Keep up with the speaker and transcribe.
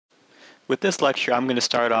With this lecture, I'm going to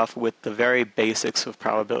start off with the very basics of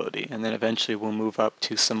probability, and then eventually we'll move up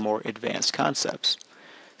to some more advanced concepts.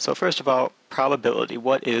 So first of all, probability.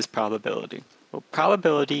 What is probability? Well,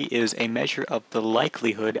 probability is a measure of the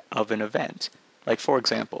likelihood of an event. Like for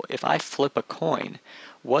example, if I flip a coin,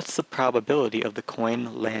 what's the probability of the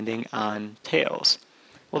coin landing on tails?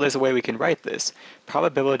 Well, there's a way we can write this.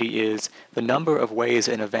 Probability is the number of ways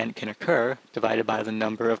an event can occur divided by the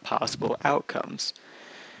number of possible outcomes.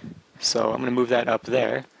 So I'm going to move that up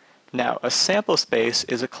there. Now, a sample space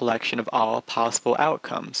is a collection of all possible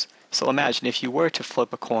outcomes. So imagine if you were to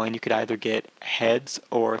flip a coin, you could either get heads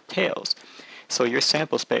or tails. So your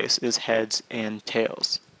sample space is heads and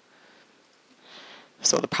tails.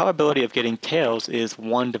 So the probability of getting tails is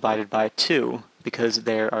 1 divided by 2 because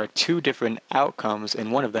there are two different outcomes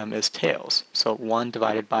and one of them is tails. So 1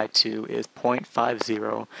 divided by 2 is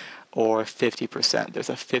 0.50 or 50%. There's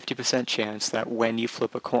a 50% chance that when you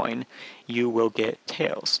flip a coin, you will get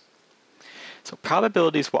tails. So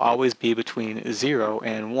probabilities will always be between 0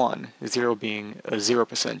 and 1, 0 being a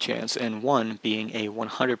 0% chance and 1 being a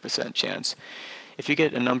 100% chance. If you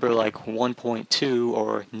get a number like 1.2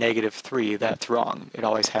 or -3, that's wrong. It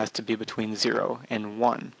always has to be between 0 and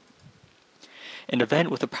 1. An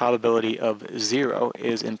event with a probability of 0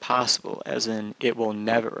 is impossible, as in it will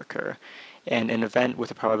never occur. And an event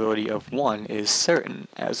with a probability of 1 is certain,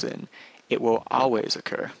 as in it will always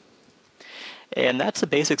occur. And that's the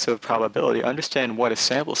basics of probability. Understand what a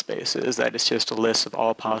sample space is, that it's just a list of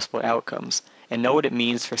all possible outcomes, and know what it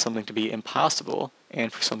means for something to be impossible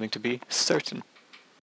and for something to be certain.